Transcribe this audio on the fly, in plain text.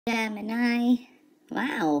Gemini.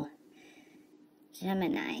 Wow.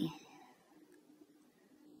 Gemini.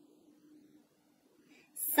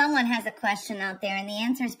 Someone has a question out there, and the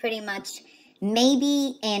answer is pretty much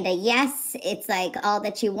maybe and a yes. It's like all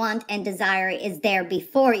that you want and desire is there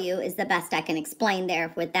before you is the best I can explain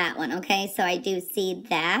there with that one, okay? So I do see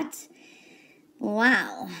that.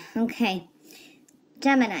 Wow. Okay.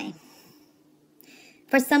 Gemini.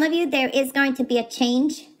 For some of you, there is going to be a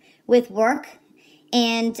change with work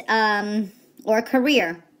and or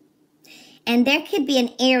career. And there could be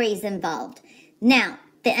an Aries involved. Now,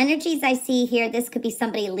 the energies I see here, this could be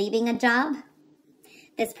somebody leaving a job.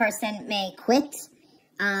 This person may quit.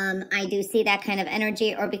 I do see that kind of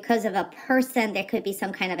energy, or because of a person, there could be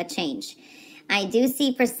some kind of a change. I do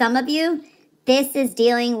see for some of you, this is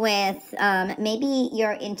dealing with maybe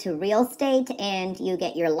you're into real estate and you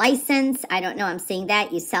get your license. I don't know. I'm seeing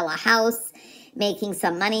that. You sell a house, making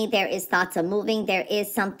some money. There is thoughts of moving. There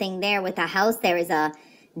is something there with a house. There is a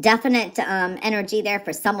definite energy there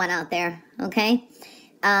for someone out there. Okay.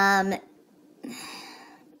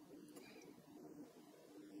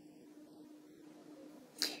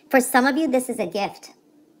 For some of you, this is a gift.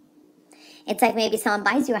 It's like maybe someone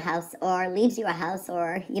buys you a house or leaves you a house,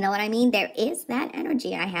 or you know what I mean? There is that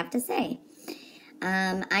energy, I have to say.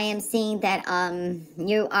 I am seeing that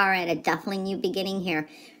you are at a definitely new beginning here.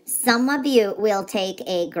 Some of you will take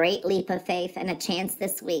a great leap of faith and a chance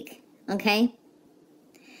this week, okay?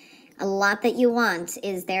 A lot that you want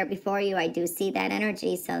is there before you. I do see that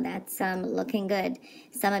energy, so that's looking good.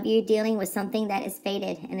 Some of you dealing with something that is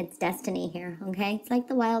fated, and it's destiny here, okay? It's like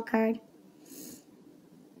the wild card.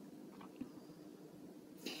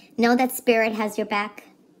 Know that Spirit has your back,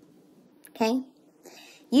 okay?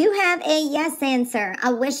 You have a yes answer,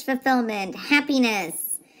 a wish fulfillment,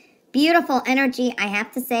 happiness, beautiful energy. I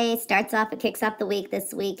have to say, it starts off, it kicks off the week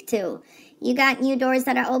this week too. You got new doors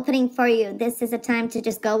that are opening for you. This is a time to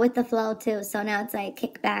just go with the flow too. So now it's like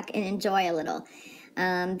kick back and enjoy a little.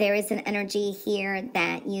 There is an energy here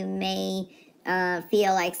that you may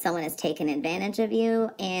feel like someone has taken advantage of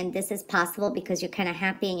you. And this is possible because you're kind of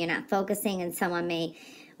happy and you're not focusing, and someone may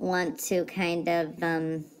want to kind of,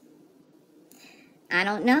 I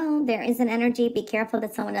don't know, there is an energy. Be careful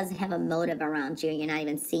that someone doesn't have a motive around you. You're not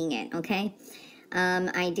even seeing it, okay?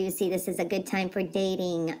 I do see this is a good time for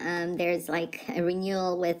dating. There's like a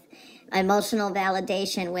renewal with emotional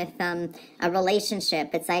validation with a relationship.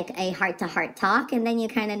 It's like a heart-to-heart talk, and then you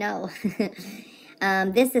kind of know.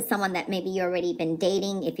 This is someone that maybe you've already been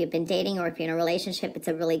dating. If you've been dating or if you're in a relationship, it's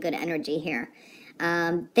a really good energy here.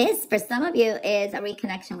 This, for some of you, is a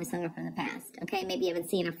reconnection with someone from the past. Okay, maybe you haven't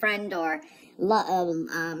seen a friend or a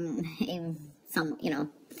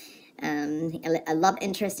love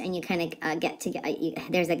interest, and you kind of get together.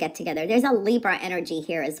 There's a get together. There's a Libra energy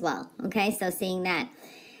here as well. Okay, so seeing that,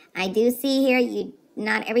 I do see here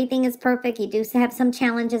not everything is perfect. You do have some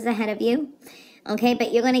challenges ahead of you. Okay,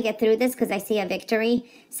 but you're going to get through this because I see a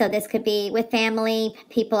victory. So this could be with family,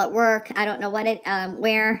 people at work. I don't know what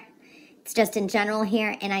where. It's just in general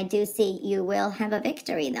here, and I do see you will have a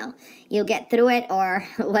victory, though. You'll get through it, or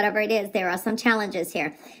whatever it is. There are some challenges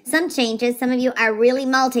here. Some changes. Some of you are really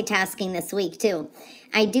multitasking this week, too.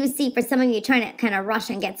 I do see for some of you trying to kind of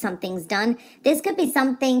rush and get some things done. This could be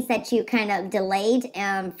some things that you kind of delayed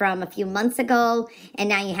from a few months ago, and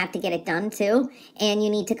now you have to get it done, too. And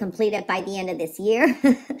you need to complete it by the end of this year.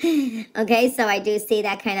 Okay, so I do see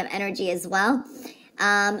that kind of energy as well.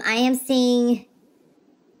 I am seeing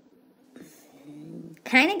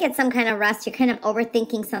kind of get some kind of rest. You're kind of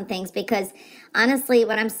overthinking some things because honestly,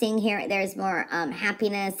 what I'm seeing here, there's more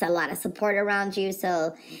happiness, a lot of support around you.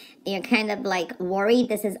 So you're kind of like worried.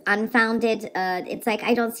 This is unfounded. It's like,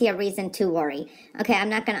 I don't see a reason to worry. Okay, I'm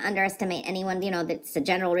not going to underestimate anyone. You know, it's a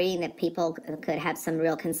general reading that people could have some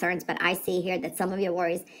real concerns, but I see here that some of your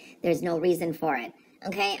worries, there's no reason for it.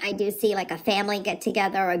 Okay, I do see like a family get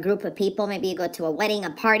together or a group of people. Maybe you go to a wedding, a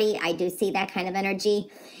party. I do see that kind of energy.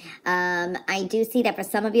 I do see that for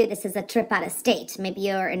some of you, this is a trip out of state. Maybe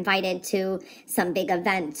you're invited to some big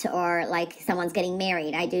event, or like someone's getting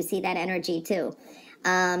married. I do see that energy too.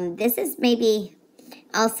 This is maybe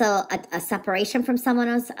also a separation from someone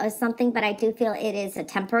else or something, but I do feel it is a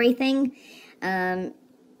temporary thing.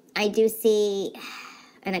 I do see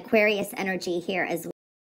an Aquarius energy here as